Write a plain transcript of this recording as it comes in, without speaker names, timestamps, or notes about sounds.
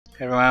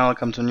Hey everyone,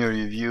 welcome to a new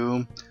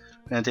review.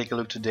 We're gonna take a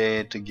look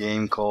today at a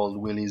game called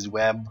Willie's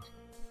Web.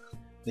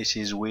 This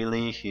is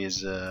Willie,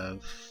 he's a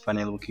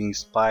funny looking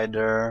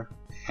spider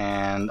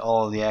and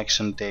all the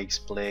action takes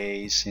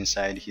place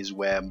inside his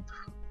web.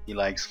 He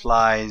likes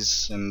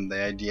flies and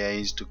the idea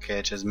is to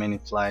catch as many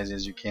flies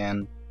as you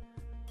can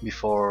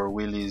before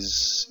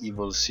Willie's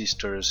evil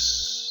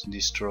sisters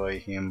destroy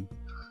him.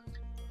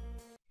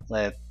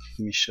 Let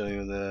me show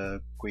you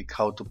the quick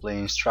how to play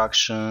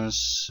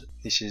instructions.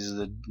 This is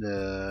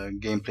the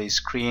gameplay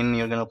screen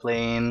you're gonna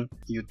play in.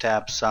 You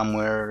tap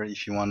somewhere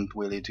if you want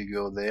Willie to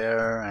go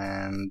there,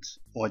 and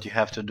what you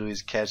have to do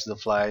is catch the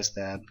flies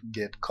that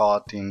get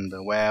caught in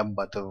the web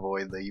but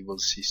avoid the evil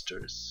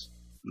sisters.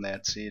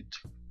 That's it.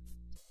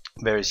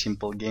 Very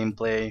simple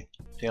gameplay.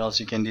 Else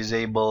you can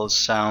disable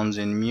sounds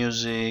and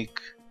music,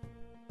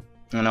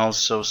 and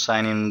also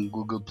sign in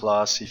Google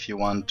Plus if you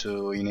want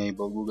to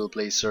enable Google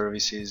Play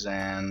services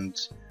and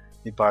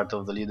be part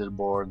of the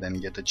leaderboard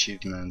and get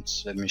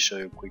achievements. Let me show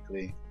you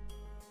quickly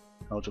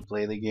how to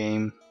play the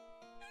game.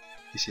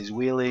 This is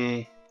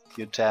Willie.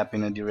 You tap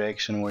in a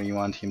direction where you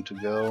want him to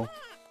go.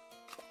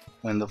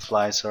 When the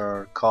flies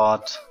are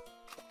caught,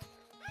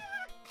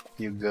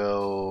 you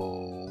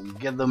go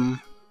get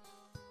them.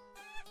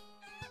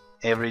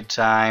 Every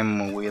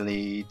time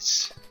Willie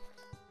eats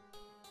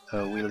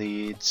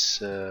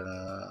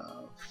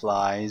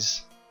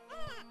flies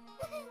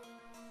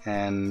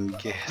and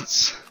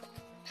gets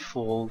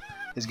full,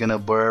 he's gonna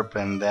burp,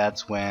 and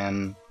that's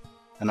when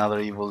another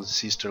evil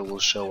sister will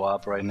show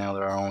up. Right now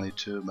there are only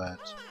two, but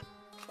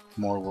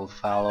more will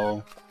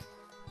follow.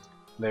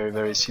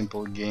 Very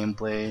simple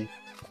gameplay,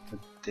 but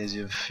as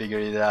you figure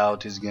it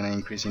out, it's gonna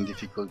increase in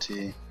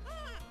difficulty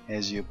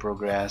as you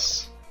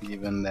progress,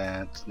 given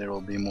that there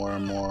will be more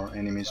and more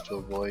enemies to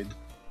avoid.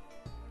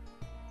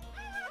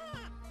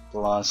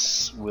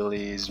 Plus,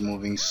 Willie is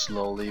moving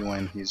slowly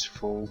when he's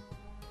full.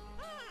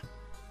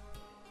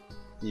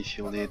 If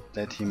you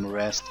let him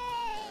rest,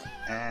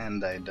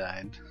 and I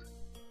died.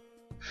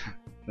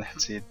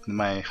 That's it.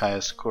 My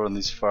highest score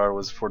this far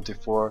was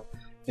 44.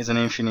 It's an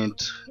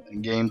infinite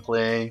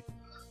gameplay.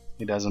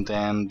 It doesn't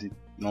end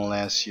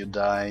unless you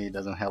die. It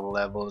doesn't have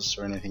levels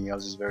or anything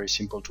else. It's very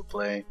simple to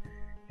play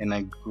and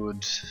a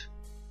good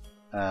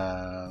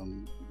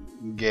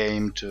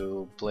game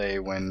to play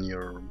when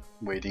you're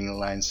waiting in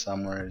line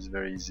somewhere. Is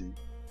very easy.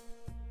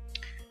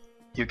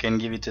 You can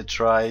give it a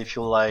try if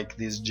you like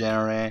this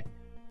genre.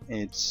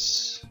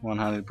 It's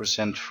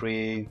 100%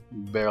 free,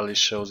 barely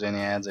shows any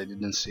ads. I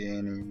didn't see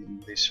any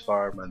this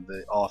far, but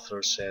the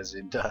author says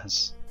it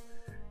does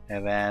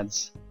have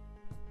ads.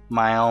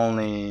 My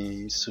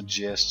only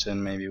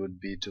suggestion maybe would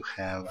be to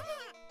have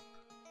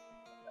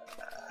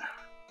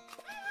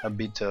a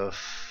bit of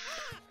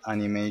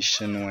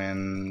animation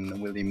when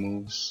Willie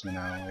moves. You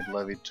know, I'd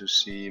love it to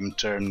see him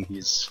turn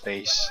his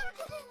face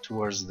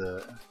towards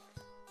the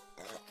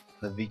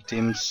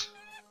victims.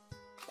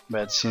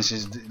 But since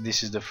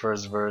this is the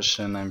first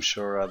version, I'm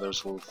sure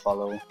others will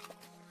follow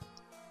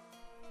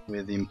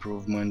with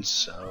improvements.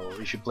 So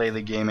if you play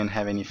the game and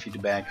have any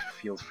feedback,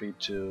 feel free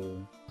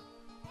to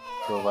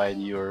provide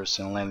yours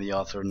and let the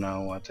author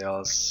know what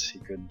else he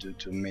could do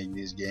to make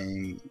this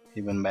game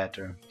even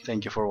better.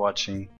 Thank you for watching.